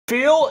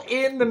Fill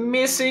in the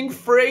missing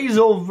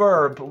phrasal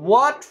verb.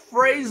 What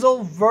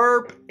phrasal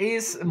verb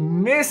is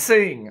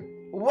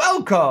missing?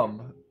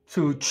 Welcome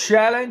to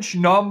challenge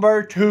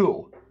number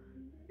 2.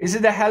 Is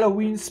it a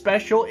Halloween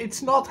special?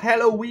 It's not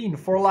Halloween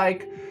for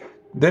like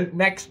the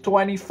next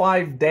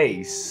 25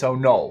 days, so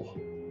no.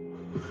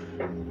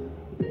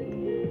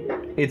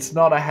 It's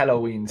not a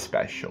Halloween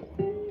special.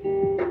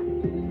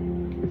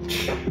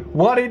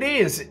 What it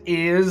is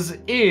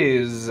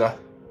a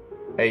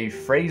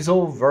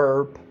phrasal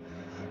verb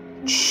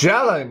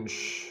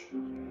challenge.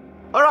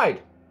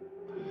 Alright,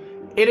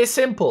 it is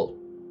simple.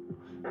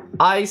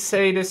 I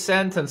say the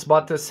sentence,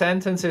 but the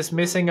sentence is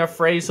missing a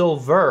phrasal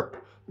verb.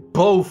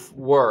 Both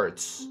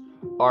words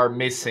are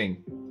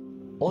missing.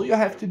 All you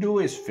have to do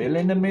is fill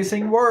in the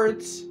missing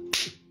words.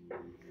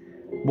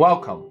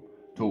 Welcome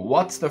to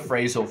What's the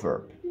Phrasal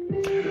Verb?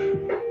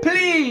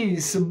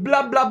 Please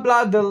blah blah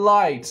blah the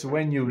lights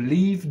when you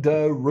leave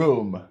the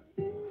room.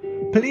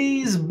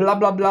 Please blah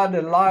blah blah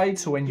the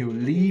lights when you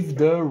leave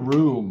the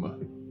room.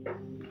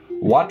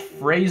 What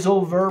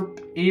phrasal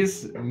verb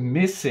is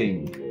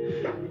missing?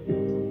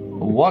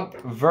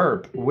 What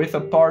verb with a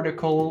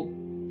particle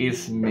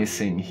is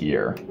missing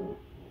here?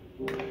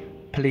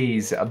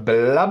 Please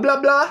blah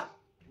blah blah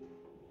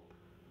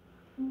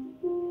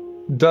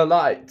the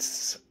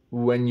lights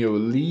when you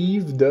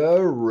leave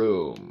the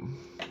room.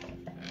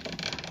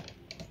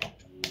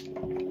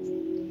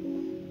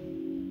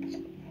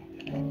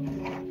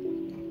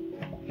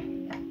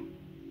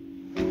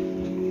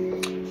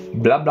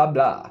 Blah blah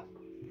blah.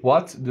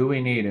 What do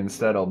we need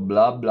instead of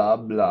blah blah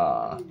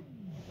blah?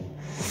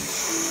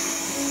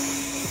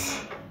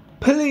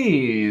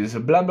 Please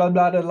blah blah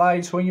blah the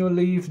lights when you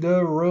leave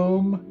the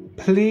room.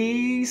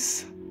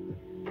 Please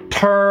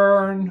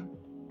turn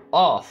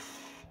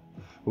off.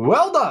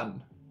 Well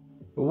done.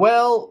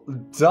 Well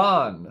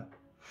done.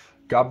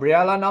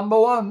 Gabriella number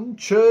 1,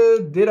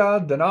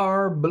 Chedira,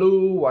 Dinar,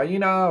 Blue,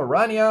 Waina,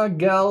 Rania,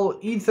 Gel,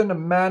 Ethan,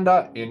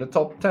 Amanda in the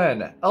top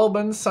 10.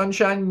 Alban,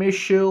 Sunshine,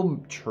 Michelle,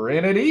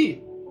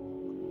 Trinity.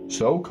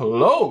 So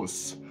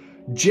close.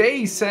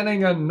 Jay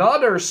sending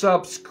another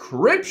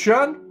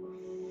subscription.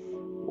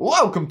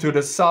 Welcome to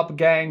the sub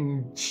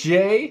gang,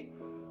 Jay.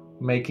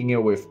 Making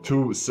it with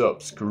 2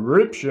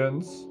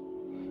 subscriptions.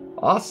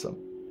 Awesome.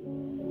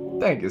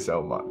 Thank you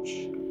so much.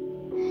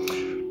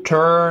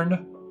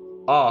 Turn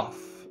off.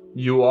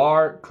 You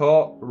are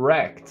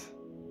correct.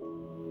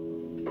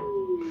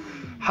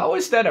 How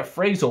is that a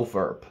phrasal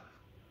verb?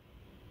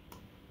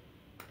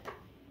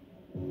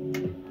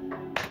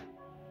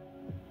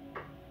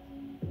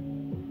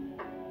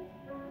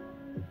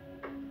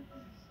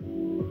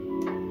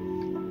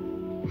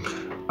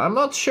 I'm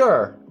not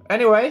sure.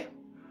 Anyway,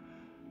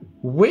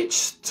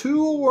 which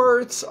 2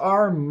 words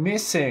are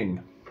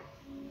missing?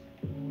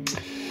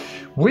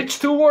 Which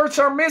 2 words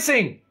are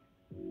missing?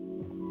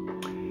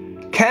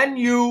 Can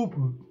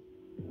you...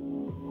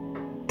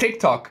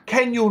 TikTok,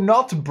 can you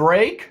not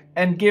break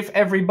and give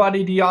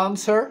everybody the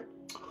answer?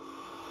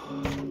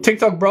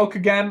 TikTok broke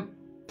again.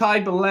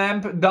 Type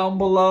lamp down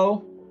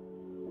below.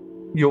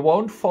 You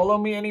won't follow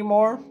me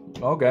anymore?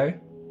 Okay.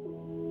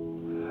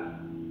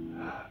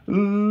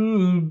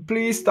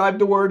 Please type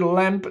the word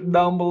lamp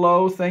down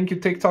below. Thank you,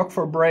 TikTok,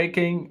 for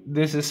breaking.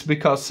 This is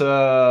because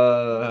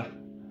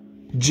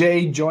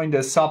Jay joined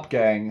the sub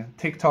gang.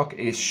 TikTok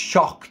is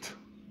shocked.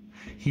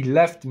 He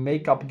left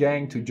makeup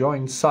gang to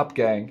join sub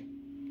gang.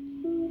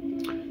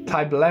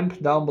 Type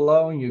lamp down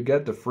below and you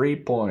get the free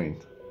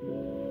point.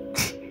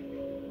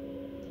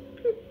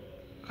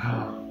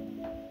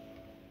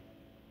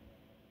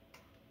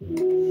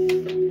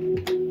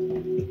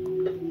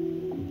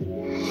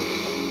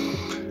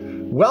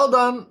 Well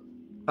done.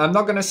 I'm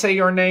not gonna say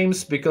your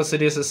names because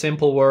it is a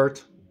simple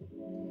word.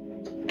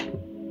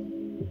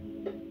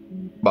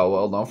 But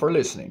well done for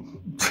listening.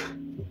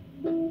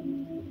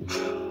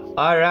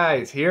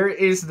 Alright, here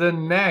is the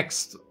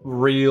next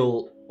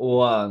real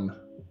one.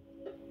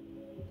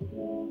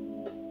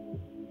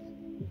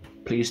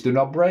 Please do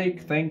not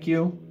break, thank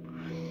you.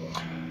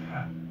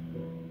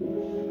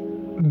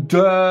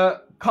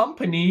 The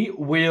company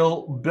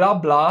will blah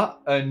blah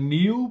a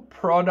new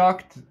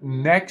product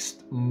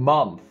next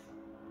month.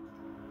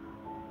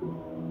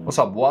 What's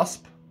up,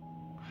 Wasp?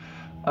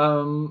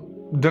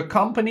 The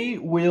company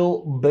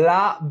will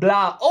blah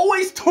blah.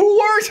 Always 2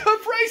 words! A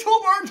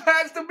phrasal verb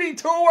has to be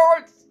 2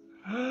 words!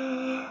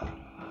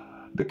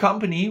 The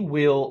company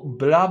will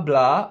blah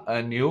blah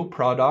a new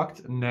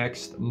product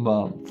next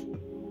month.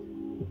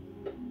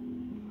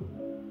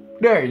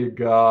 There you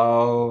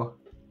go.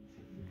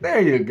 There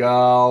you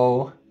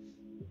go.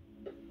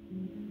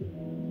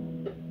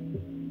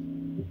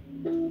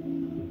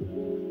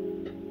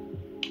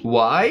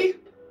 Why?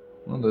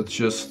 Well, that's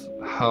just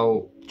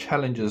how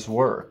challenges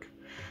work.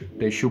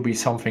 They should be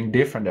something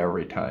different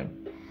every time.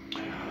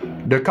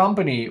 The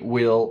company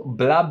will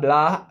blah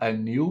blah a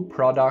new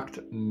product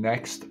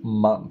next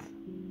month.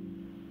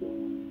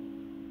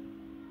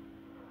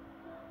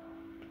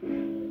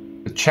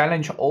 The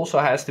challenge also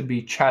has to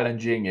be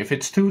challenging. If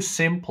it's too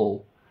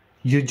simple,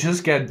 You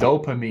just get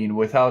dopamine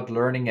without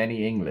learning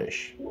any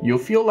English. You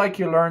feel like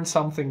you learned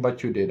something,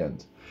 but you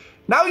didn't.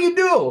 Now you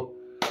do!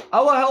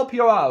 I will help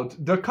you out.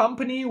 The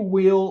company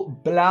will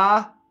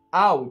blah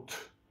out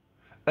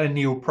a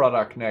new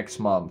product next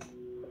month.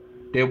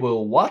 They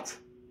will what?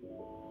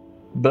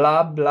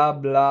 Blah, blah,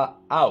 blah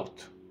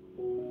out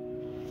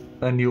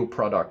a new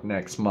product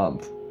next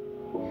month.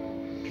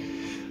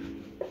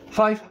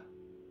 5,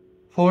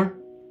 4,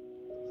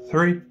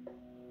 3,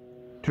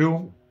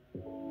 2,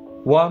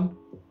 1.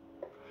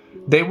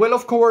 They will,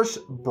 of course,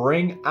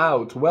 bring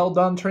out. Well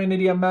done,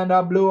 Trinity,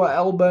 Amanda, Blue,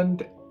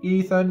 Albert,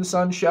 Ethan,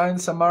 Sunshine,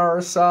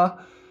 Samarasa,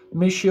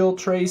 Michelle,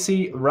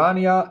 Tracy,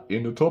 Rania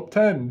in the top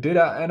 10.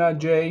 Dida, Anna,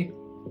 J.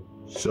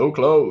 So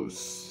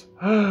close.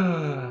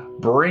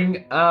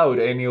 Bring out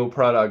a new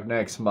product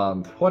next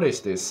month. What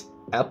is this?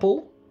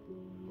 Apple?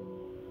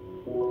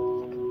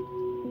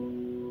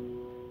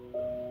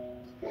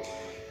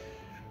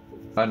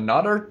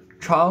 Another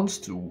chance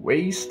to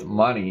waste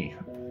money.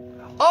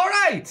 All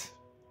right.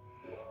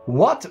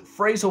 What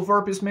phrasal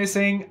verb is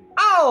missing?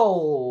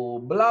 I'll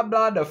blah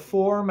blah the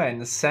form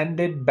and send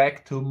it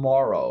back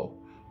tomorrow.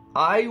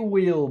 I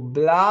will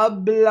blah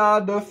blah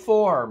the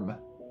form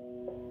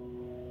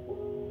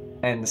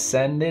and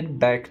send it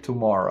back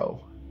tomorrow.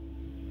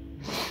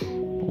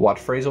 What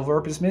phrasal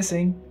verb is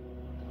missing?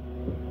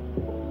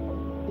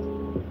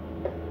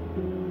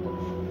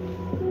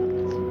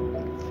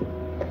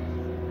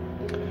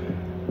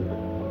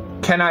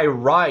 Can I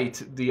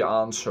write the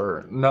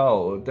answer?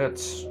 No,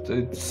 it's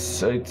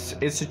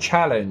a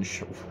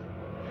challenge.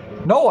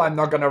 No, I'm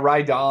not gonna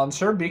write the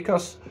answer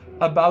because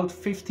about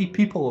 50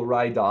 people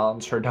write the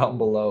answer down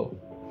below.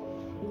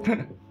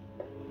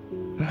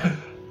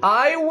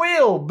 I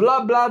will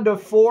blah blah the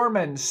form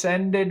and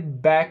send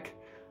it back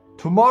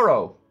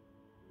tomorrow.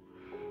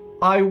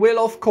 I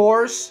will, of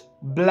course,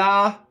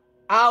 blah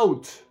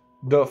out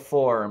the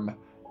form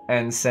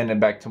and send it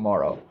back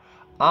tomorrow.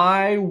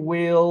 I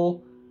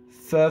will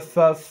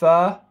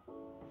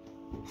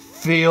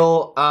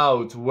fill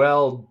out.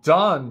 Well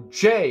done.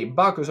 Jay,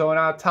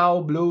 Bakuzona,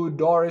 Tau, Blue,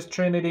 Doris,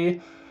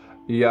 Trinity,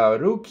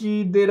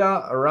 Yaruki,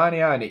 Dida,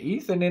 Rania, and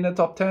Ethan in the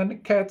top 10.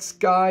 Cat,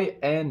 Sky,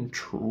 and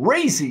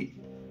Tracy.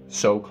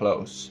 So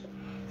close.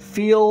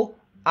 Fill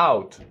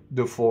out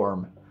the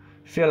form.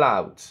 Fill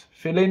out.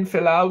 Fill in,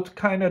 fill out,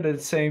 kind of the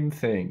same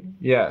thing.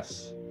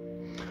 Yes.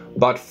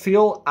 But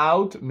fill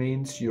out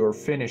means you're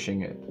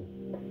finishing it.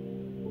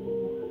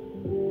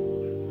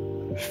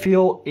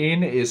 Fill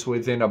in is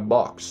within a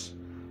box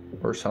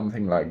or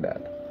something like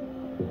that.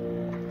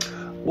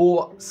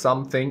 Or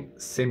something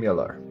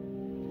similar.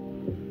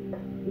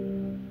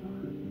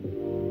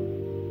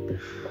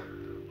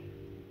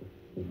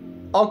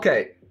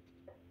 Okay.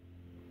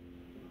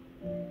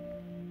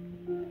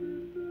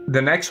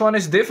 The next one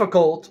is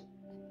difficult.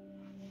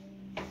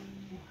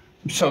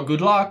 So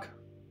good luck.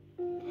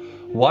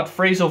 What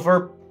phrasal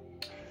verb?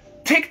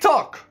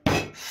 TikTok!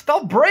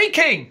 Stop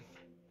breaking!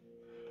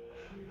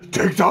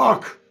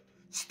 TikTok!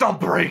 Stop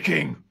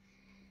breaking!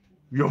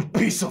 You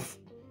piece of...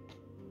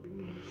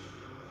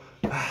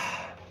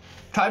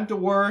 Type the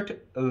word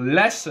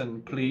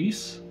lesson,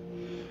 please.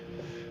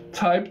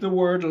 Type the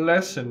word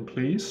lesson,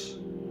 please.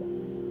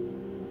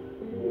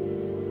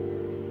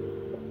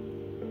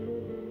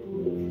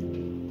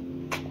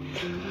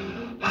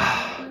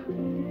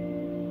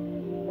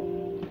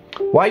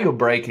 Why are you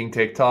breaking,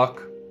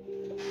 TikTok?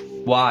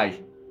 Why?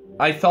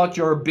 I thought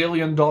you're $1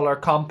 billion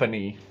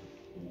company.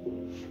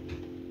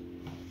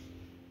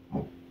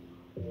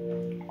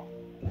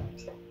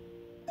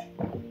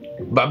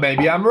 But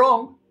maybe I'm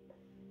wrong.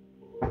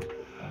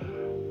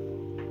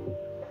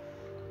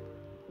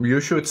 You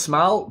should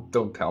smile.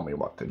 Don't tell me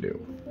what to do.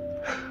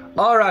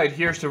 Alright,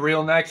 here's the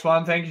real next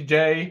one. Thank you,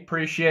 Jay.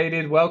 Appreciate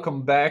it.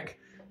 Welcome back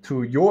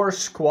to your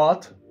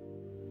squad.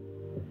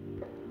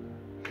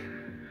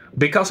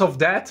 Because of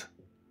that,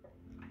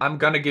 I'm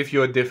gonna give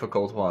you a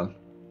difficult one.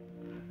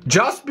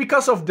 Just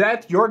because of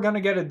that, you're gonna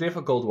get a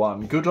difficult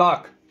one. Good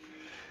luck.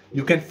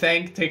 You can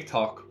thank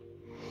TikTok.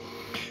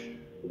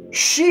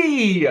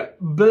 She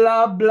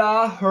blah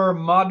blah her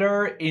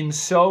mother in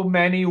so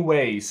many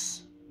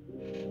ways.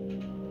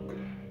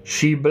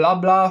 She blah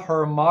blah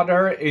her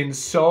mother in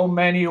so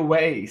many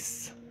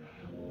ways.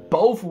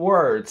 Both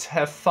words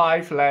have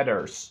 5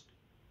 letters.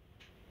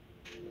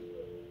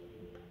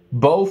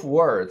 Both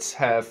words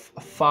have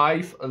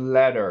 5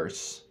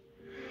 letters.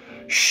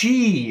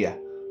 She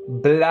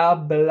blah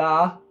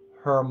blah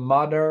her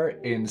mother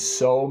in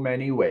so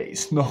many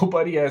ways.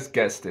 Nobody has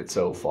guessed it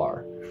so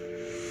far.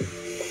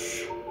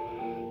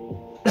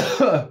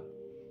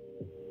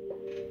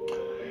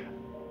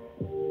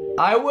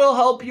 I will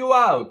help you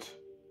out.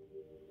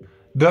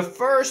 The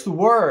first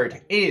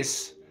word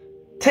is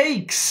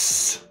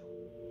takes.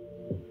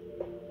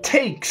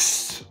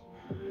 Takes.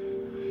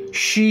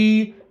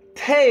 She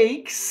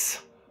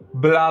takes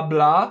blah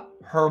blah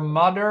her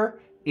mother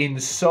in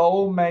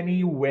so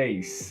many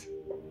ways.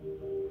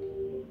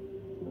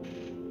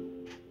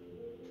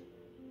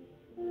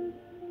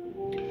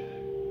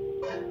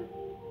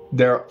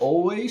 They're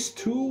always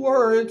two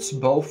words,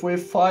 both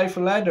with 5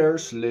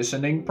 letters.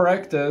 Listening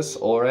practice.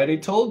 Already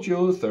told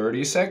you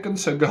 30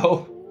 seconds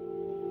ago.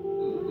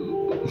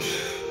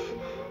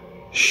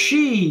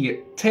 She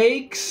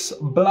takes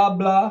blah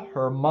blah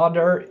her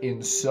mother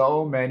in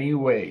so many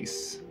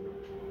ways.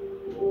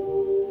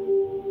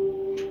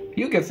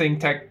 You can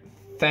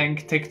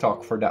thank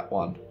TikTok for that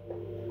one.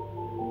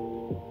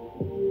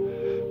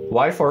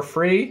 Why for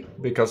free?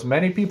 Because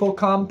many people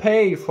can't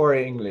pay for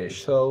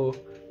English, so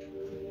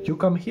you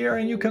come here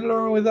and you can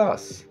learn with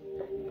us.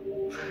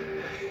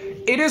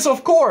 It is,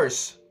 of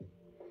course,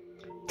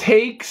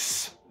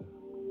 takes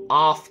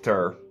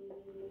after.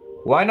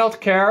 Why not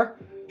care?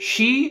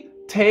 She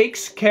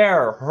takes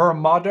care her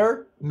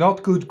mother.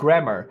 Not good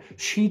grammar.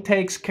 She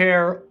takes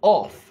care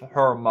of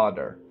her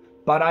mother.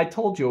 But I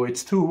told you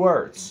it's 2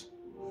 words.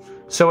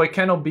 So it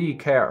cannot be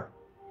care.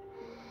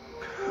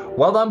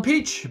 Well done,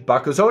 Peach,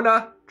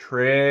 Bakuzona,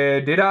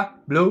 Tredida,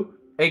 Blue,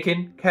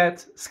 Akin,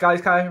 Kat,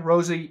 Sky,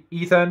 Rosie,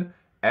 Ethan,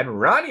 and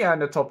Rania in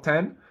the top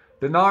 10.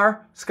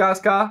 Dinar,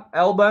 Skaska,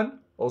 Elben,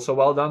 also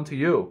well done to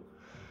you.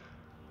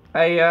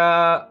 Hey,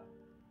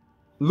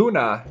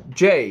 Luna,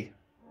 Jay,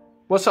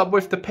 what's up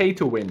with the pay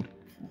to win?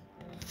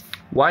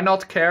 Why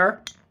not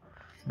care?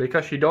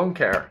 Because you don't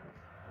care.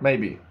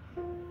 Maybe.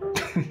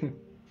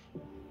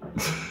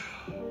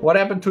 What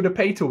happened to the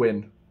pay to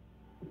win?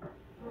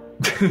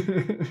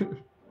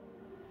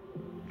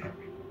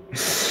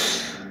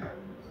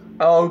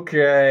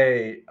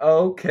 Okay.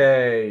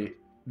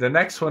 The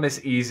next one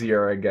is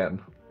easier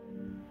again.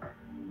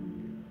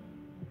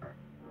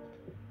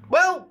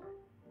 Well,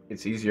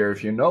 it's easier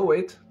if you know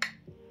it.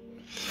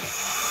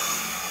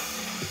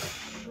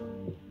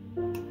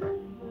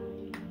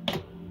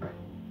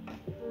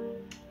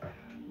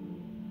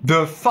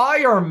 The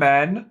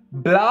firemen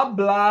blah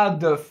blah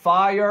the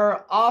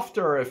fire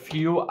after a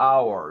few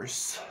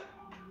hours.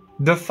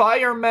 The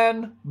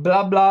firemen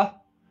blah blah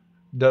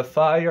the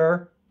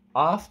fire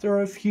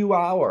after a few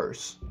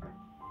hours.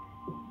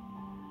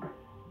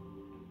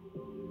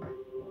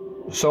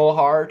 So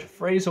hard.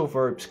 Phrasal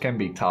verbs can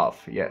be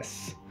tough,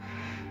 yes.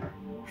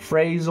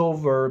 Phrasal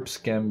verbs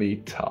can be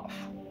tough.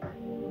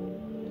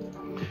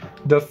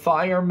 The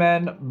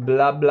firemen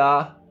blah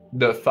blah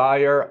the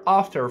fire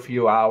after a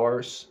few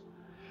hours.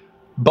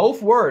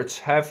 Both words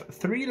have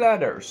 3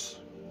 letters.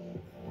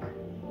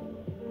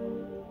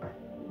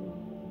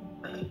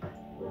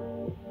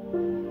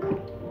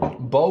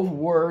 Both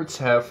words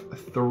have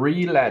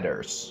 3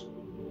 letters.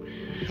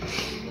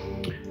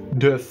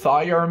 The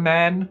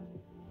fireman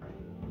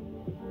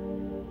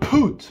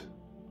put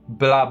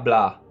blah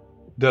blah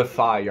the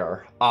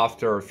fire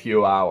after a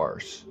few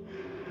hours.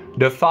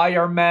 The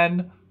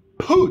fireman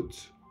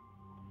put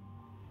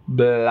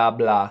blah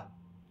blah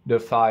the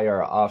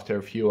fire after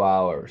a few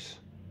hours.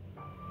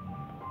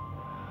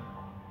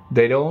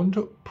 They don't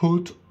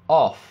put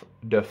off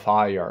the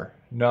fire,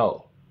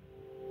 no.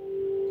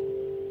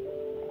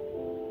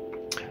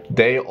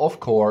 They, of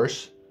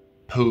course,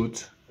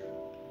 put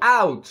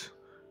out.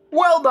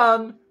 Well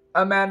done,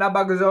 Amanda,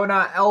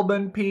 Bagazona,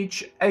 Elben,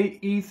 Peach,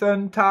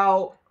 Ethan,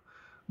 Tao,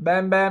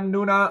 Bam Bam,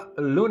 Nuna,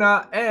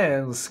 Luna,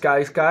 and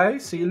Sky.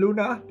 See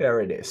Luna?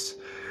 There it is.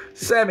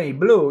 Sammy,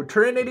 Blue,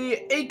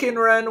 Trinity,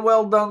 Akinran,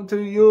 well done to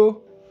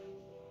you.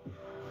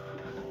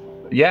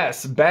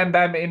 Yes, Bam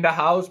Bam in the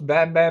house,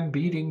 Bam Bam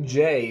beating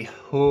Jay.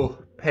 Oh,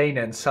 pain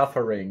and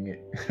suffering.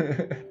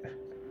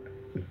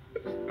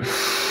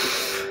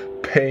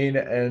 Pain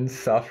and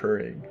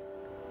suffering.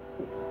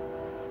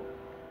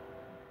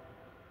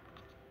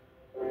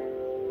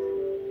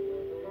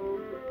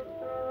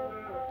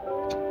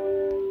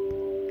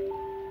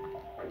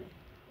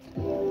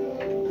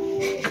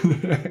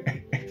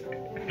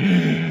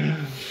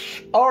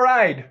 All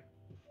right,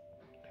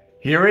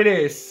 here it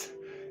is.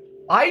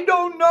 I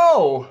don't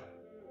know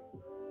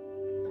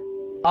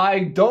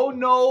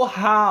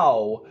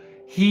how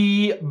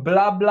he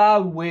blah blah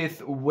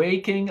with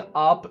waking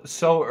up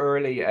so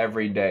early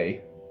every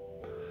day.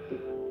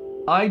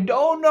 I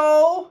don't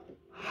know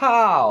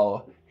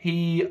how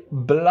he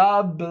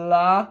blah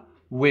blah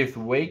with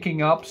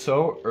waking up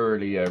so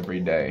early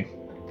every day.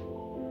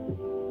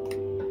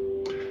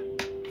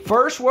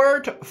 First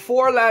word,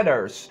 4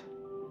 letters.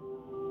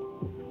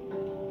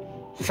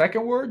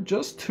 Second word,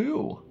 just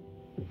 2.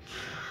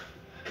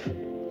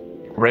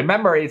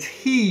 Remember, it's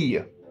he.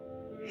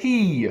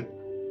 He.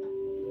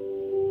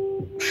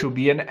 Should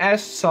be an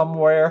S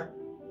somewhere.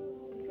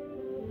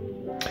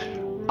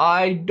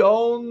 I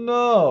don't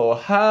know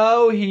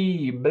how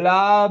he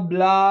blah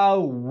blah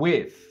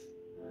with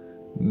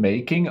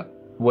waking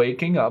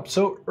up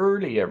so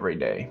early every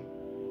day.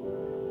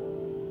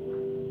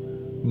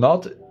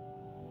 Nope.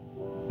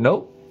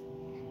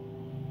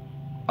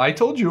 I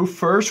told you,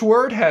 first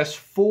word has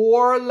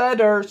 4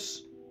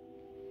 letters.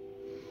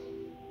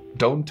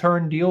 Don't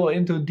turn deal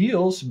into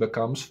deals,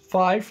 becomes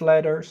 5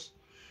 letters.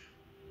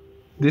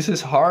 This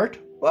is hard.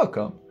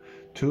 Welcome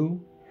to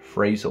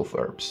Phrasal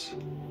Verbs.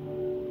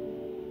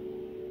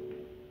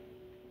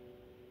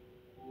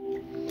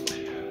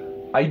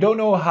 I don't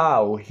know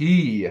how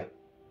he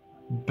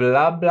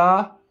blah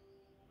blah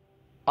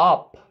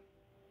up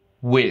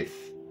with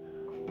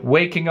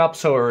waking up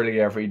so early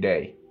every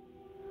day.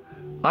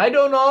 I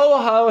don't know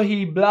how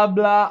he blah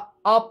blah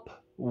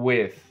up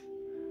with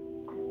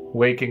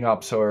waking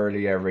up so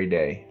early every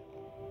day.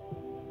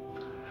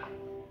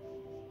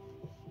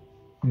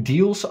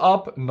 Deals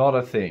up, not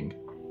a thing.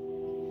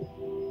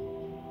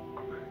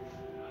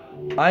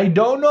 I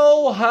don't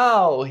know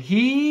how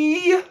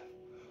he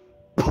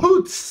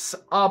puts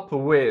up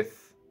with.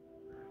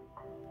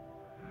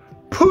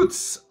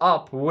 Puts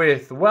up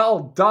with.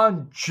 Well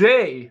done,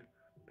 Jay.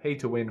 Pay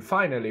to win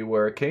finally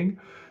working.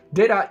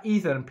 Dida,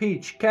 Ethan,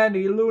 Peach,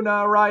 Candy,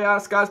 Luna, Raya,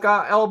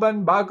 Skaska,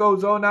 Elben, Baco,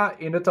 Zona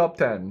in the top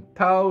 10.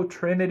 Tau,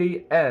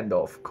 Trinity, and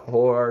of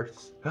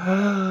course,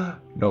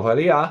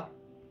 Novalia.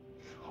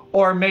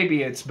 Or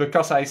maybe it's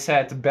because I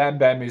said Bam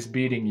Bam is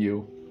beating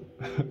you.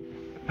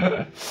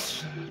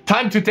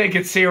 Time to take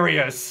it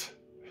serious.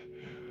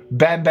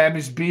 Bam Bam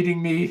is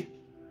beating me.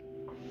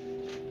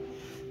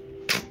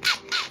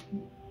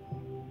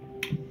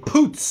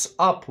 Puts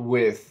up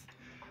with.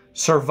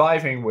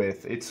 Surviving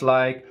with. It's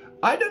like,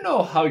 I don't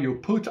know how you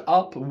put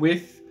up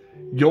with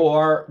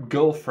your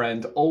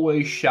girlfriend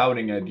always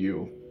shouting at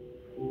you.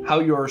 How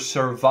you're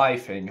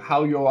surviving.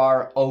 How you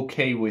are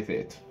okay with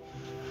it.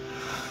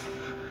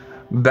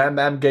 Bam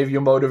Bam gave you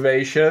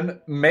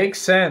motivation.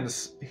 Makes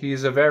sense.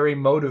 He's a very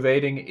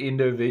motivating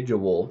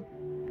individual.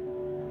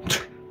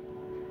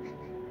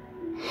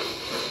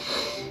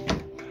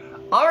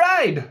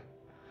 Alright.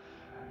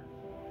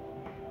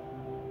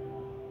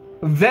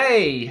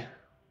 They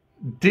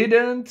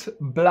didn't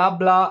blah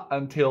blah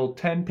until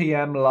 10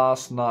 p.m.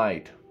 last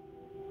night.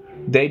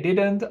 They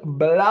didn't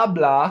blah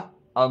blah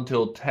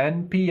until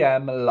 10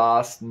 p.m.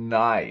 last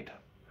night.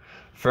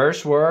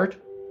 First word.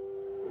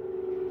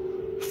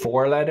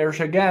 4 letters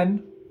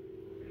again.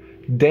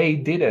 They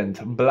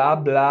didn't blah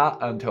blah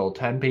until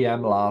 10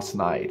 p.m. last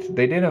night.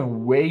 They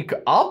didn't wake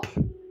up?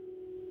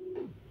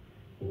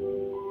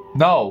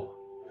 No.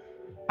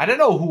 I don't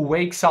know who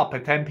wakes up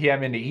at 10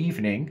 p.m. in the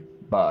evening,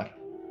 but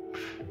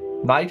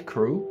night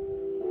crew.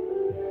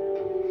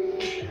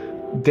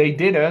 They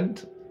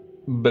didn't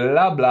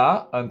blah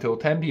blah until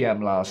 10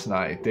 p.m. last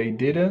night. They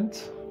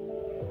didn't.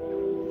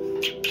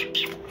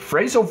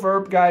 Phrasal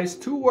verb, guys.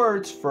 2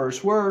 words.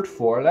 First word,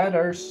 4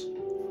 letters.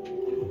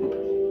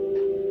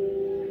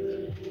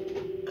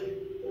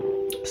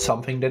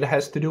 Something that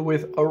has to do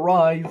with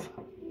arrive.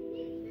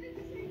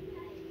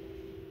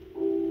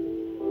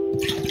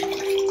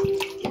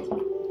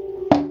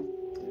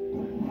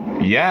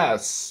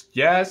 Yes,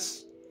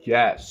 yes,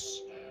 yes.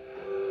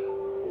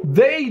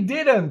 They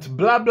didn't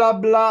blah blah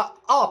blah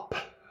up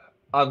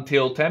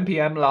until 10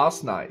 p.m.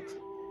 last night.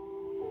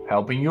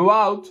 Helping you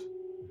out.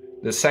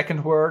 The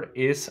second word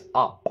is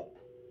up.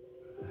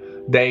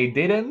 They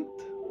didn't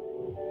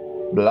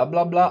blah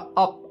blah blah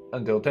up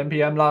until 10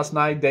 p.m. last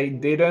night. They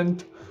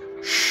didn't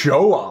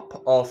show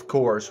up, of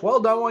course. Well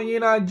done,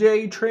 Wayina,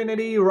 Jay,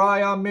 Trinity,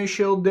 Raya,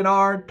 Michelle,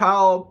 Dinar,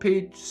 Tao,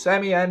 Peach,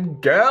 Sammy, and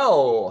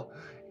Girl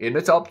in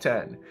the top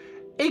 10.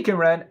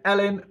 Ikenren,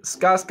 Ellen,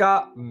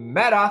 Skaska,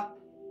 Meta.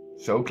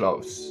 So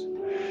close.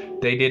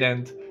 They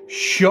didn't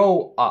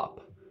show up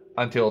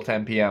until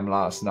 10 p.m.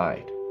 last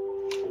night.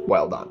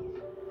 Well done.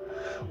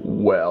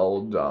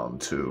 Well done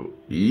to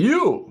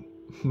you.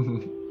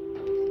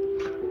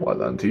 Well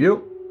done to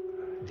you.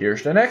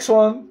 Here's the next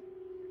one.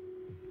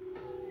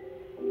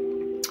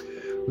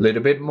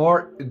 Little bit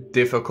more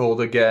difficult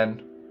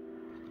again.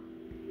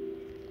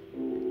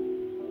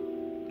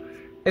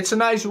 It's a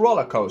nice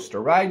roller coaster,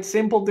 right?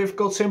 Simple,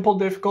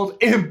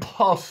 difficult,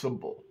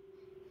 impossible.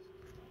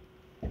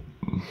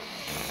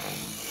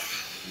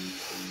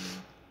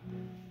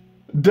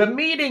 The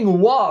meeting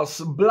was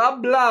blah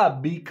blah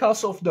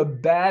because of the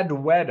bad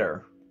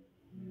weather.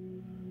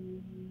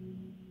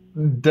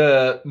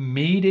 The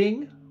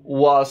meeting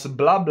was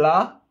blah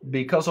blah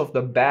because of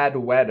the bad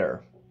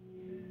weather.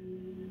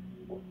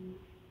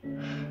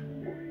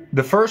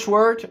 The first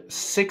word,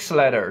 6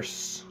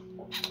 letters.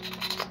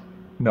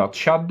 Not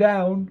shut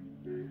down.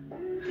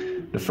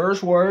 The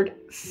first word,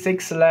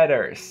 6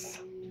 letters.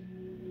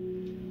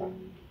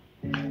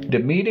 The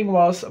meeting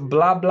was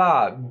blah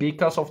blah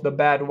because of the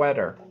bad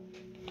weather.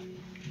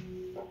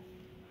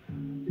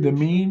 The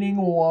meaning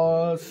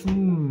was...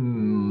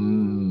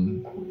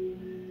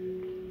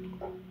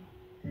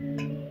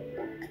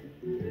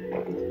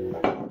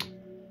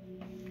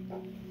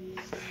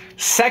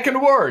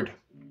 Second word,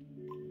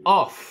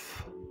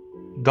 off.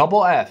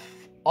 Double F,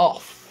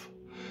 off.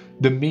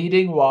 The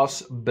meeting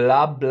was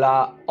blah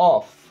blah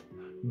off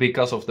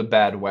because of the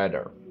bad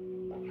weather.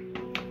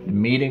 The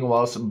meeting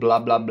was blah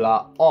blah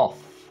blah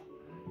off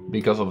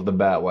because of the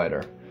bad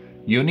weather.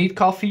 You need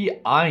coffee,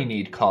 I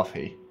need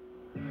coffee.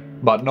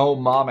 But no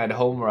mom at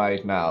home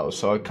right now,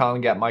 so I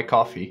can't get my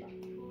coffee.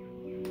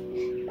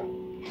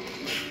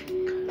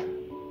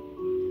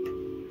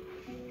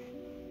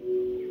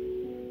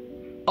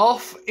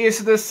 Off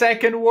is the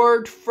second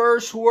word.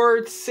 First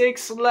word,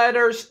 6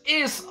 letters,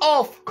 is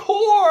of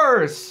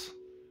course.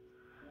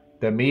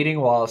 The meeting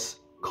was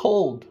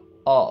cold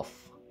off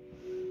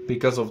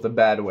because of the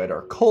bad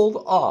weather.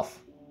 Cold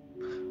off.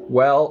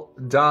 Well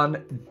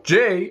done,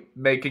 Jay,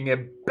 making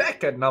it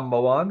back at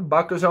number 1.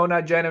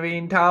 Bakazona,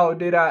 Genevieve, Tao,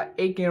 Dida,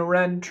 Aiken,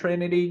 Ren,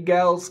 Trinity,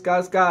 Gail,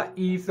 Skaska,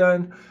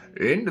 Ethan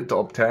in the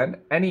top 10.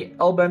 Annie,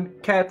 Alban,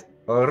 Kat,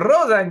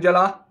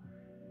 Rosangela.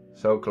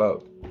 So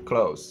close.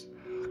 Close.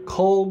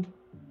 Cold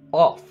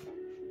off.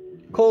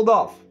 Cold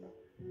off.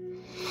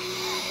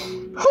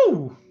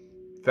 Whew.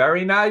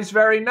 Very nice,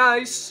 very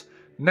nice.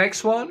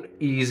 Next one,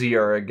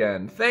 easier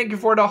again. Thank you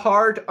for the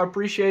heart.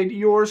 Appreciate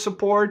your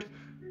support.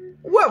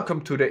 Welcome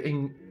to the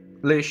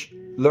English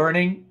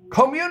learning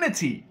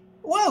community.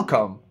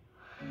 Welcome.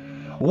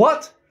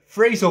 What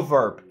phrasal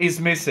verb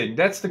is missing?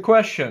 That's the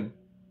question.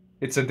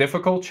 It's a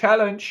difficult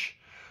challenge.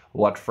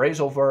 What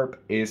phrasal verb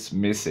is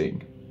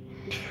missing?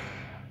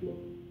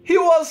 He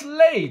was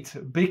late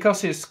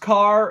because his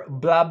car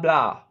blah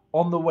blah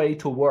on the way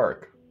to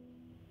work.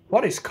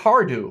 What is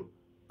car do?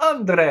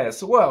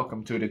 Andres,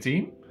 welcome to the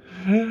team.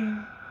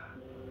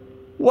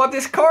 What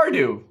does car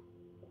do?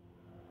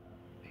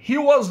 He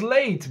was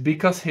late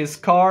because his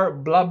car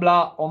blah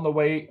blah on the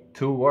way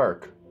to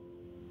work.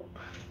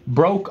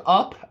 Broke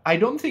up? I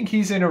don't think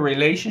he's in a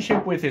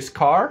relationship with his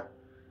car.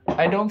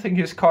 I don't think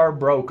his car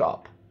broke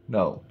up.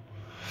 No.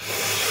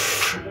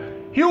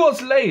 He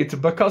was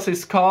late because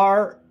his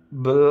car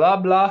blah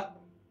blah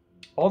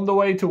on the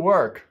way to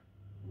work.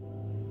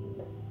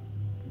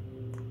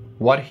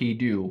 What he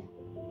do?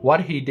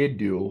 What he did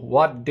do?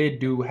 What did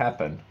do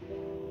happen?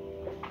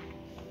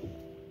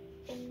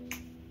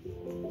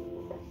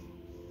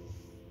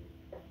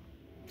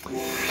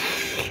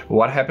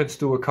 What happens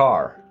to a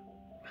car?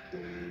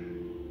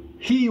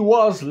 He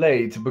was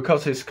late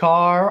because his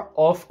car,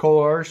 of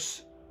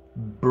course,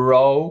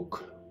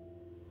 broke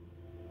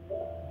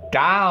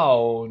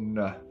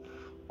down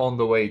on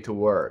the way to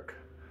work.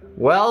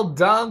 Well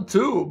done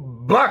to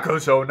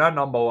Bakosona,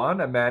 number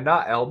 1,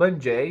 Amanda, Elben,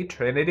 Jay,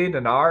 Trinity,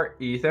 Dinar,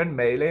 Ethan,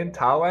 Malin,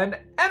 Tao, and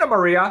Anna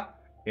Maria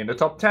in the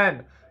top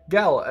 10.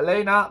 Gal,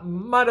 Elena,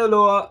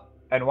 Madalua,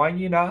 and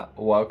Wanyina,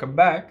 welcome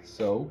back.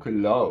 So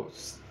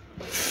close.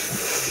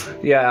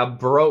 Yeah,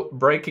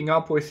 breaking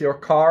up with your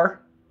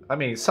car. I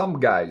mean, some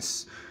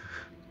guys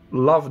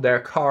love their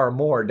car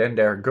more than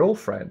their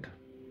girlfriend.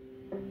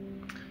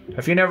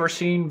 Have you never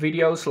seen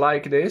videos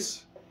like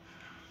this?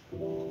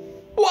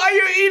 Why are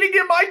you eating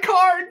in my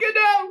car? Get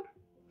out!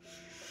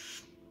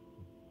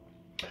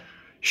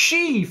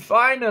 She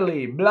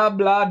finally blah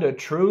blah the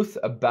truth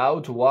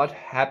about what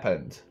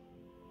happened.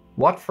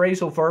 What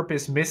phrasal verb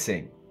is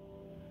missing?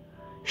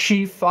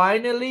 She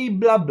finally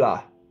blah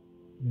blah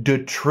the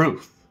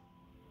truth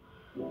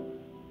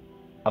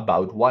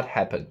about what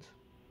happened.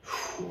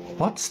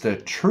 What's the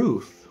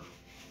truth?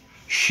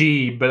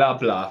 She blah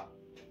blah.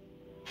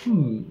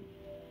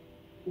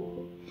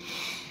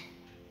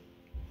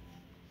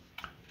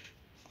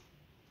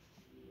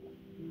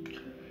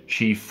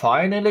 She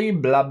finally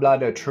blah blah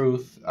the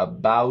truth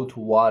about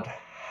what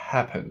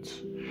happened.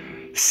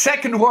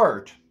 Second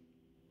word.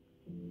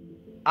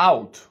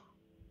 Out.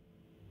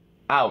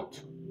 Out.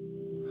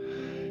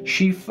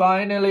 She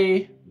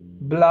finally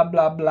blah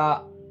blah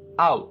blah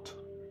out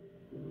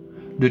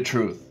the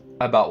truth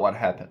about what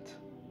happened.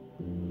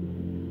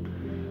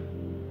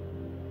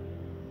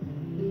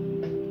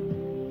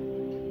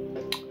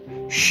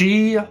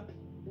 She,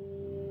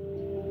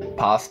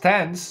 past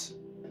tense,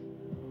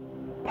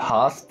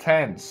 past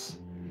tense.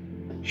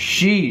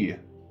 She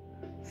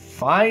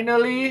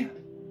finally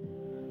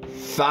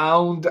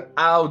found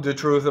out the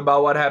truth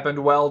about what happened.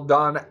 Well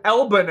done.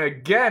 Elben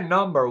again,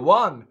 number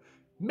 1.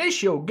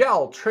 Michio,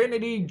 Gal,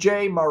 Trinity,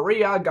 Jay,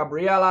 Maria,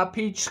 Gabriela,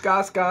 Peach,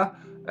 Skaska,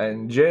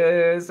 and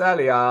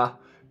Giselia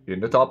in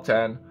the top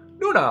 10.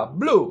 Luna,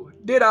 Blue,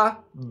 Dida,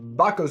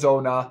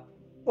 Bakazona.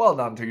 Well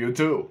done to you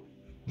too.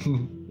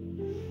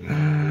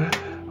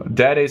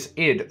 That is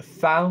it.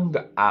 Found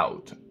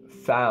out.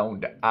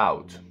 Found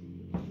out.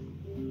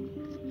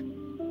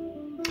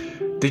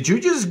 Did you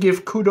just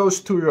give kudos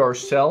to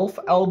yourself,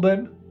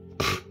 Albin?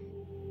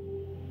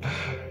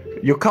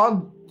 You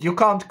can't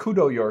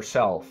kudo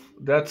yourself.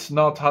 That's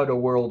not how the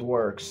world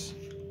works.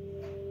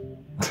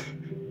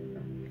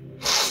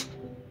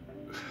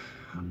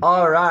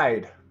 All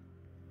right.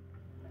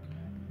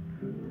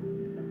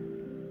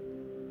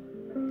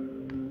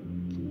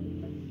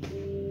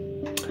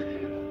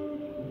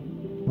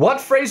 What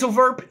phrasal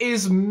verb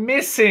is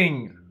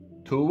missing?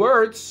 2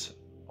 words.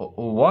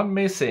 1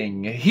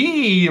 missing.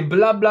 He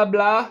blah blah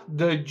blah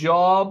the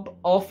job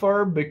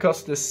offer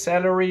because the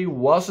salary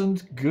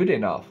wasn't good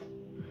enough.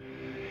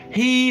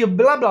 He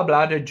blah blah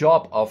blah the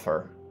job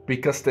offer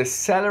because the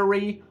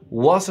salary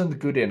wasn't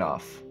good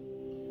enough.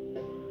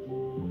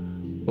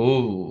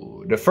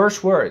 Ooh, the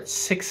first word,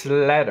 6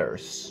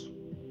 letters.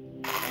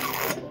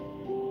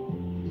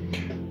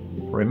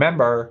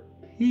 Remember,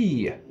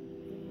 he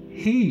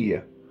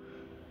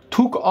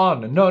took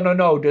on,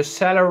 no, the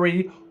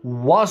salary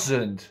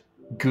wasn't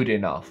good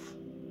enough.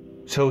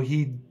 So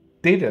he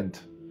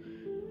didn't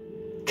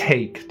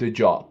take the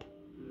job.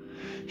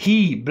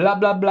 He blah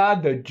blah blah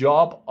the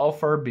job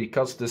offer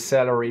because the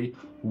salary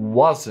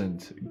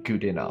wasn't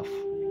good enough.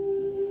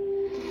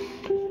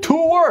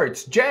 2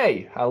 words.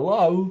 Jay,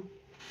 hello.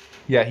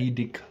 Yeah, he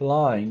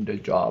declined the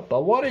job.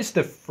 But what is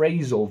the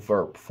phrasal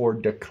verb for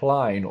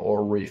decline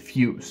or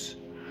refuse?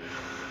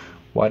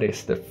 What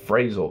is the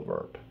phrasal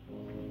verb?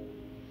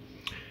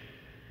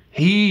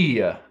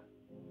 He,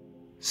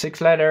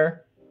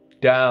 6-letter,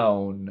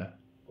 down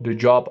the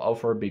job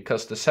offer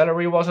because the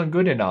salary wasn't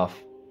good enough.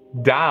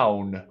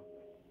 Down.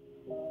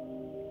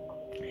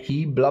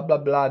 He blah blah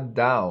blah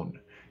down.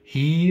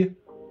 He,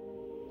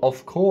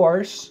 of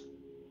course,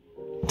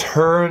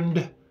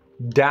 turned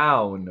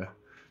down.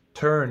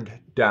 Turned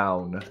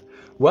down.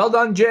 Well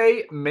done,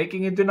 Jay,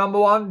 making it to number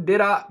 1.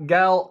 Dida,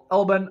 Gal,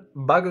 Alban,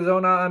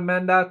 Bagazona,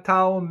 Amanda,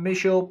 Tao,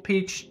 Michelle,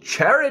 Peach,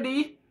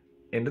 Charity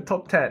in the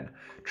top 10.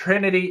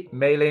 Trinity,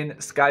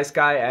 Maylin,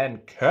 Sky,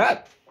 and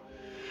Kat.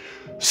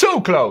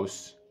 So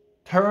close.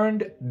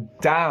 Turned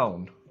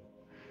down.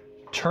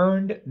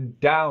 Turned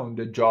down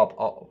the job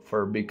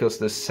offer because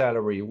the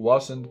salary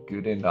wasn't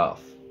good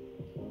enough.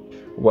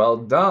 Well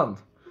done.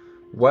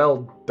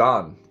 Well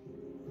done.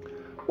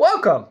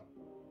 Welcome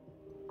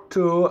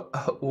to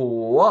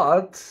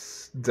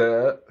what's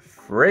the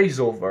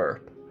phrasal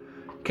verb?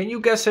 Can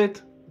you guess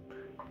it?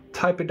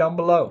 Type it down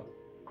below.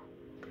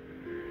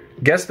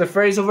 Guess the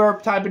phrasal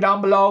verb, type it down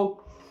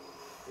below.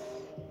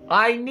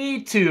 I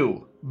need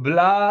to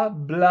blah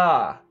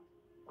blah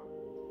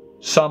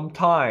some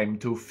time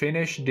to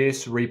finish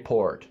this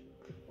report.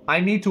 I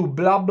need to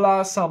blah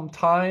blah some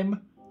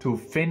time to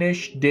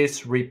finish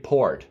this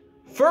report.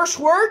 First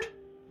word,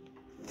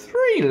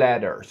 3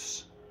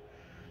 letters.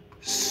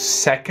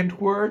 Second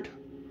word,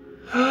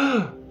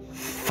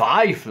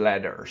 5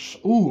 letters.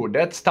 Ooh,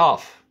 that's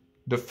tough.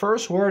 The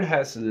first word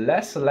has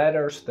less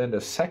letters than the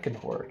second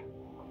word.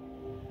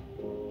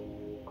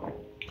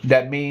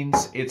 That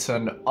means it's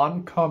an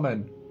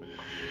uncommon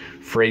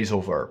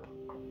phrasal verb.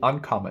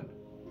 Uncommon.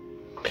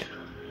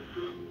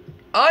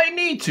 I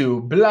need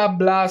to blah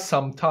blah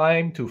some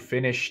time to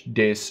finish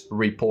this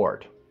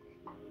report.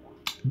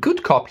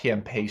 Good copy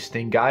and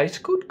pasting, guys.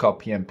 Good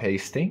copy and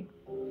pasting.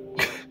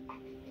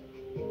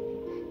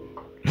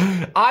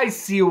 I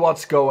see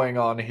what's going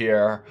on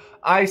here.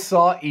 I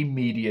saw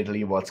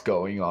immediately what's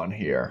going on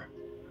here.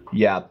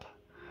 Yep.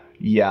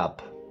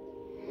 Yep.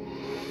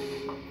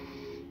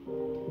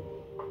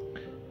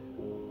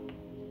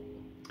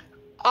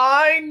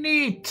 I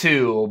need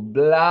to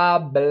blah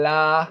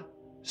blah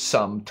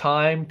some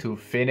time to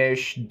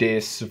finish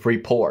this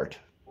report.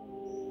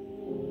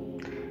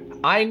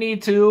 I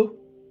need to,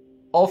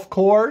 of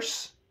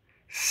course,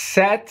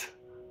 set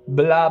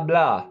blah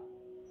blah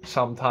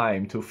some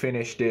time to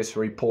finish this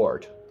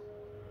report.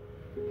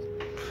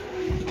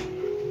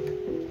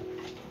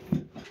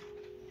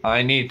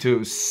 I need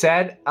to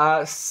set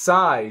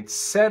aside,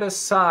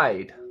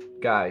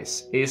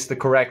 guys, is the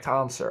correct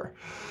answer.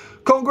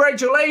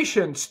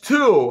 Congratulations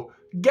to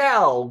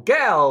Gal.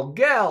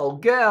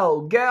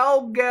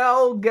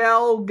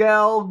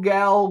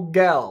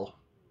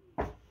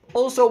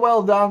 Also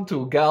well done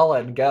to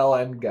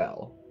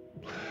Gal.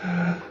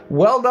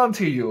 Well done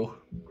to you.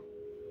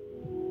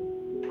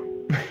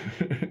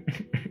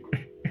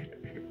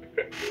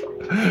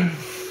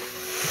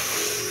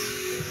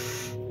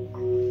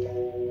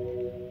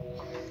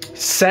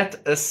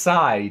 Set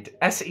aside.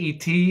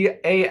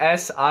 S-E-T-A-S-I-D-E.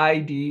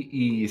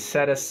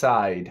 Set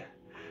aside.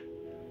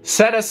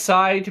 Set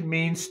aside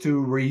means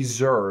to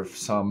reserve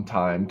some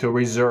time. To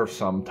reserve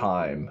some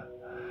time.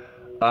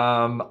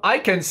 I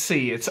can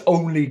see it's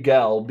only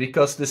Gal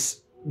because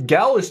this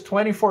Gal is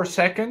 24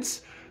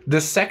 seconds. The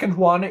second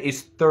one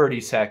is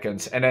 30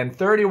 seconds. And then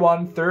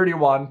 31.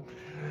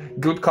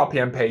 Good copy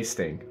and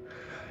pasting.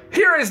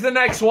 Here is the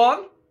next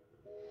one.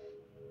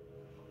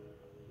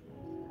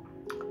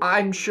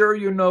 I'm sure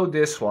you know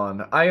this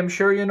one. I am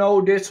sure you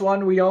know this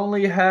one. We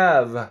only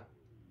have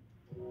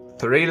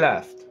 3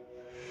 left.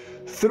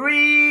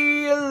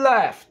 3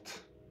 left.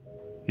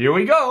 Here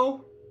we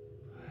go.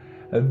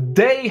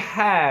 They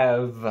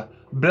have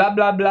blah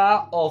blah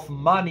blah of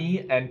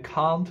money and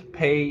can't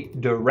pay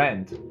the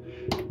rent.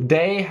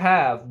 They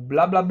have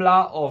blah blah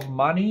blah of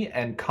money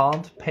and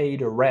can't pay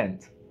the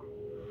rent.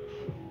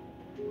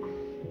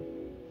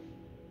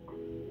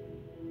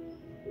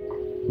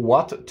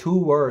 What 2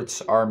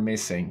 words are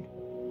missing?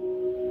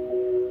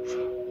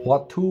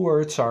 What 2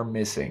 words are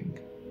missing?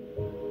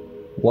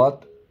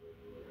 What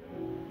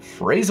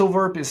phrasal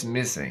verb is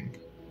missing?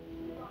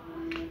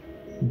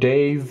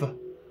 They've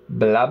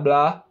blah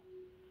blah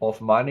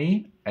of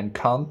money and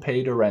can't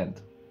pay the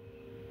rent.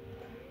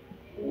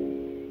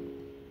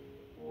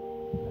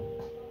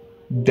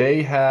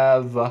 They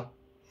have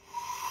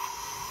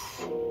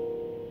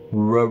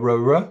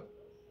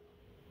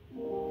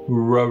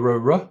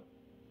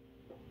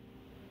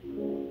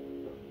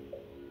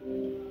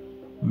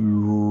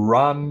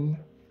run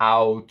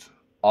out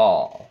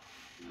of.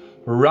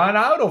 Run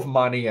out of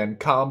money and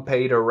can't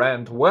pay the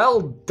rent.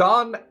 Well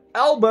done,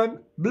 Alban,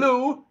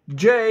 Blue,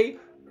 Jay,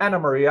 Anna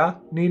Maria,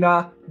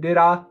 Nina,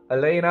 Dida,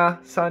 Elena,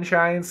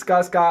 Sunshine,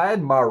 Skaska,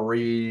 and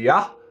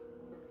Maria.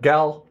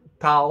 Gal,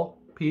 Tao,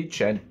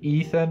 Peach, and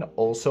Ethan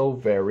also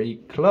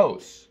very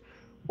close.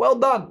 Well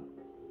done.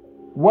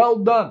 Well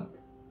done.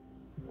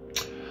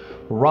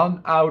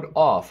 Run out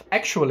of.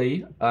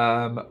 Actually,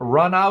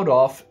 run out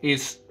of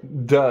is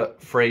the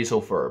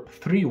phrasal verb.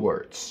 3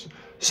 words.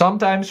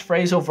 Sometimes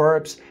phrasal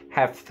verbs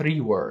have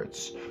 3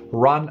 words.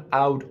 Run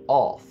out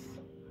of.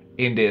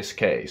 In this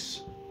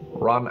case,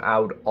 run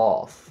out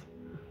of.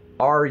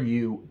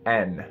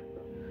 R-U-N.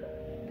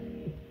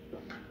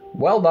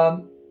 Well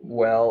done.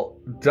 Well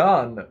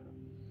done.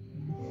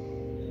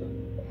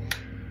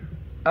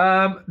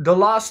 The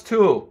last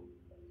 2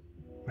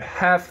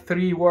 have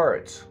 3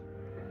 words.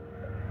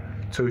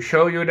 To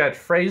show you that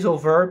phrasal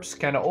verbs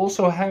can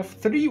also have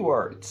 3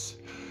 words.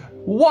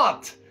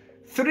 What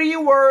 3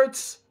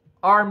 words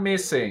are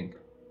missing?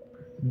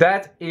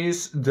 That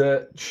is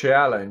the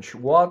challenge.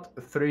 What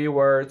 3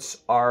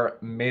 words are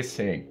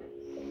missing?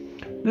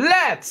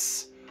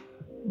 Let's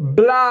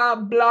blah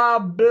blah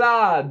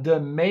blah, the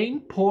main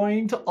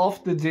point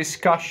of the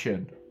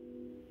discussion.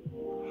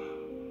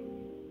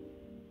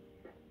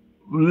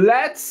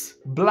 Let's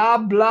blah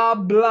blah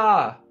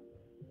blah,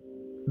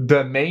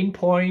 the main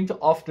point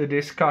of the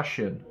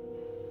discussion.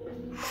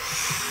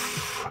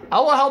 I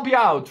will help you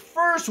out.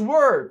 First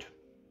word,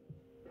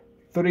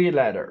 3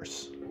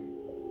 letters.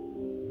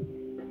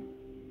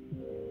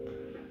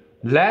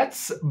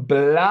 Let's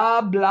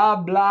blah blah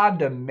blah,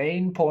 the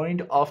main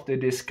point of the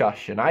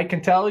discussion. I can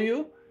tell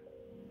you,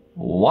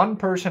 1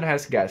 person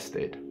has guessed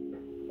it.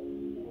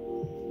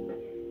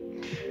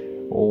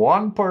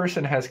 1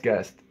 person has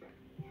guessed.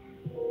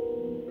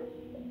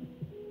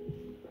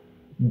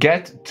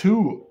 Get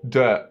to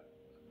the...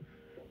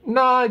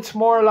 No, it's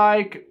more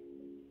like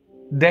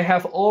they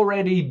have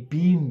already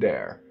been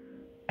there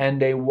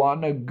and they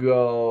want to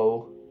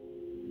go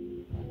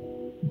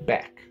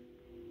back.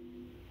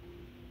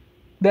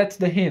 That's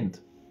the hint.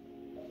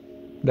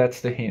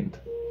 That's the hint.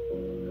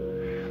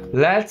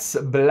 Let's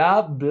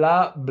blah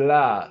blah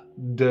blah,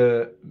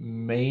 the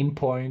main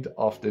point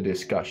of the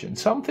discussion.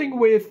 Something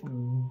with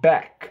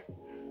back.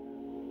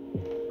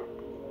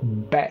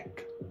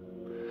 Back.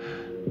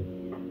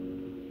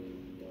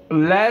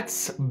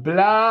 Let's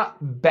blah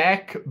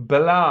back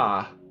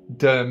blah,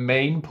 the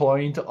main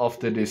point of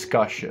the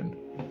discussion.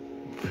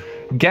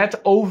 Get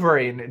over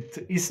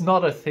it is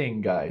not a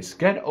thing, guys.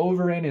 Get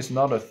over it is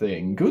not a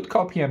thing. Good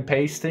copy and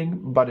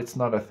pasting, but it's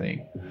not a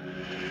thing.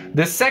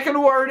 The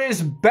second word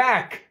is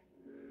back.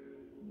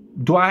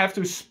 Do I have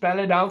to spell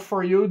it out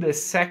for you? The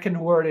second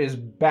word is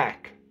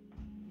back.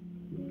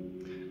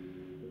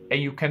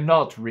 And you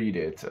cannot read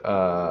it.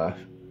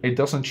 It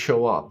doesn't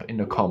show up in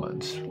the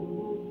comments.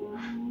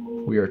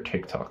 We are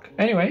TikTok.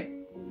 Anyway.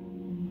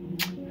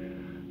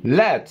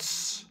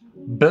 Let's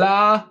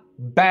blah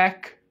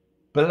back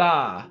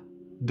blah.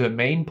 The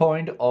main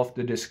point of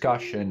the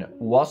discussion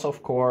was,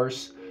 of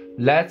course,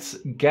 let's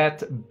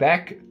get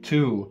back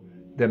to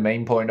the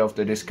main point of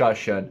the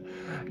discussion.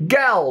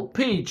 Gal,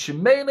 Peach,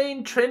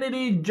 Maylene,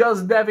 Trinity,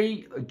 Just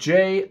Devi,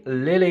 Jay,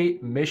 Lily,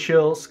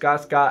 Michelle,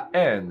 Skaska,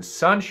 and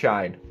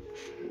Sunshine.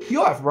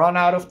 You have run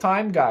out of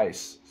time,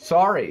 guys.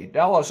 Sorry,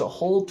 that was a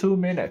whole 2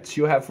 minutes.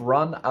 You have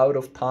run out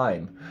of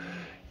time.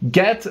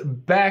 Get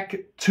back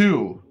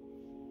to.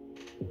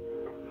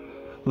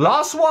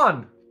 Last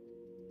one.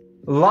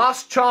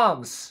 Last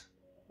chance.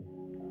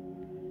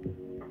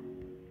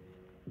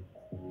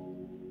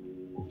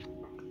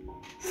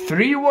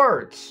 Three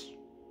words.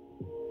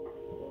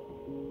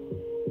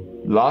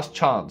 Last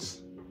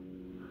chance.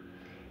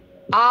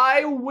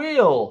 I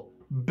will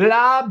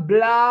blah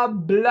blah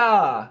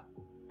blah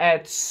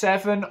at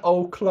 7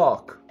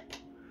 o'clock.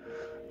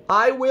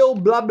 I will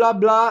blah blah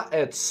blah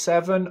at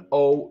 7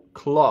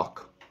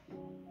 o'clock.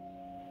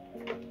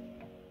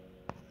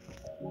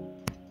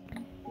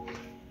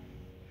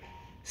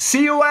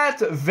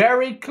 Silhouette,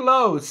 very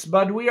close,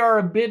 but we are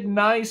a bit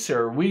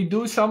nicer. We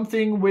do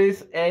something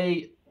with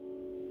a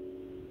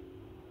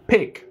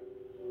pick.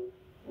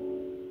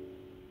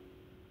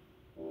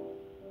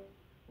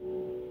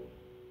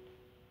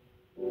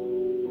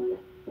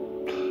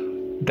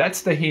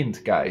 That's the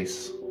hint,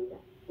 guys.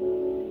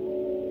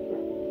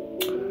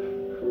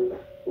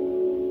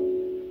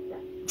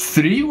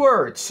 Three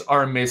words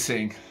are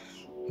missing.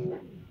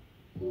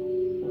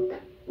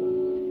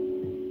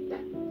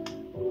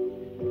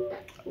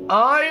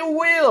 I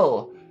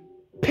will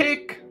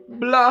pick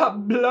blah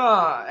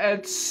blah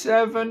at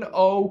 7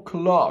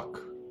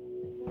 o'clock.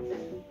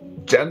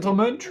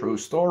 Gentlemen, true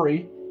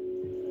story.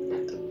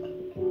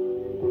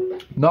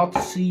 Not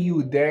see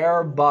you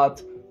there,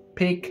 but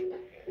pick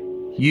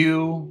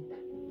you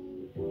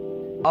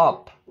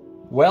up.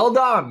 Well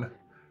done.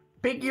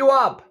 Pick you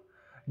up.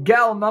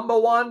 Gal, number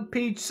 1,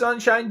 Peach,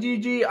 Sunshine,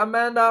 Gigi,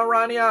 Amanda,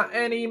 Rania,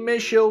 Annie,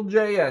 Michelle,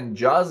 Jay, and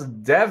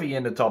Just Devi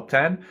in the top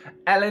 10.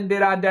 Ellen,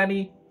 Dira,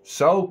 Danny.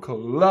 So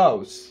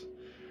close.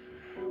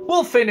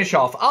 We'll finish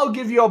off. I'll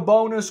give you a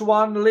bonus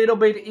one, a little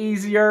bit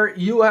easier.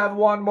 You have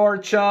one more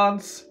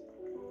chance.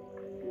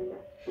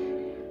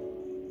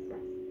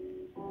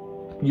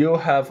 You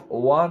have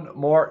one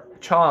more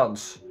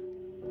chance.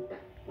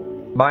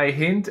 My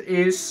hint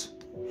is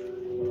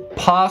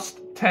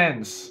past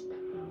tense.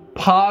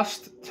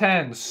 Past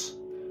tense.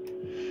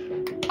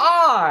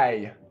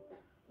 I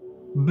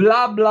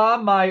Blah blah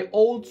my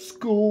old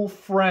school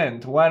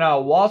friend when I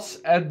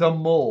was at the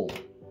mall.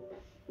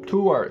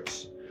 2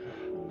 words.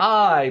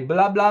 I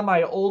blah blah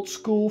my old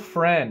school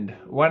friend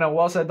when I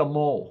was at the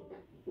mall.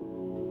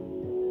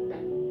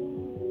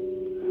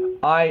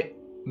 I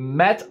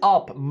met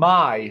up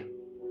my,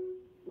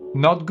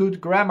 not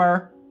good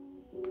grammar.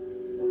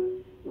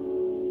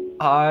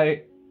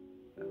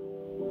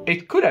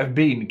 It could have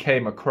been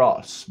came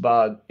across,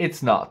 but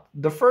it's not.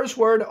 The first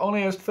word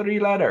only has 3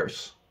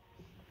 letters.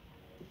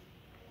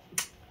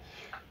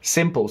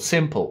 Simple,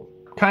 simple.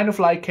 Kind of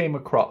like came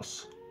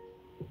across.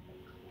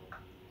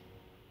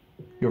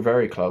 You're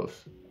very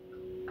close.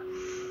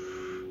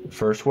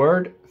 First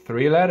word,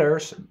 3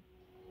 letters.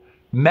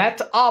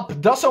 Met up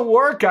doesn't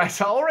work,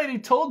 guys. I already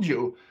told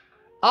you.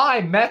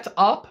 I met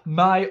up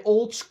my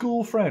old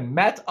school friend.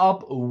 Met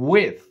up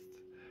with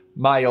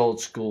my old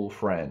school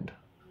friend.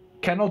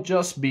 Cannot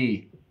just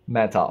be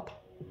met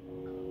up.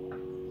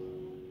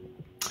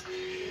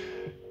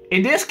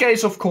 In this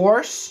case, of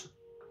course,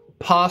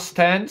 past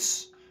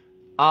tense.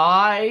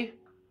 I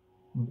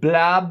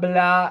blah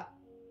blah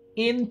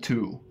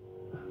into.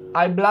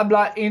 I blah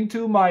blah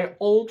into my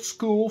old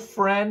school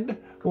friend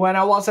when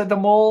I was at the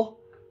mall.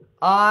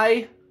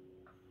 I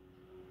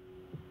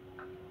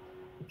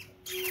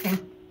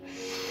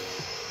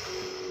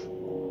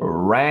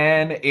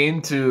ran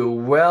into.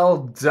 Well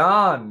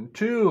done.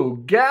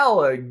 To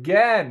Gal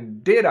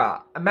again.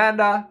 Dida,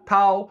 Amanda,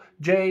 Pau,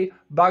 Jay,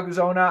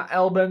 Baguzona,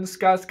 Elben,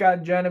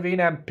 Skaska, Genevieve,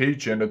 and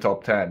Peach in the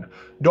top 10.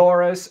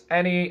 Doris,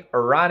 Annie,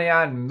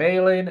 Rania, and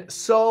Malin.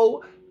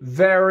 So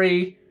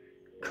very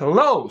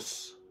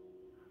close.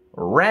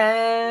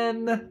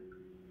 Ran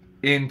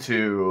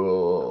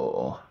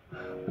into.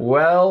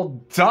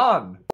 Well done.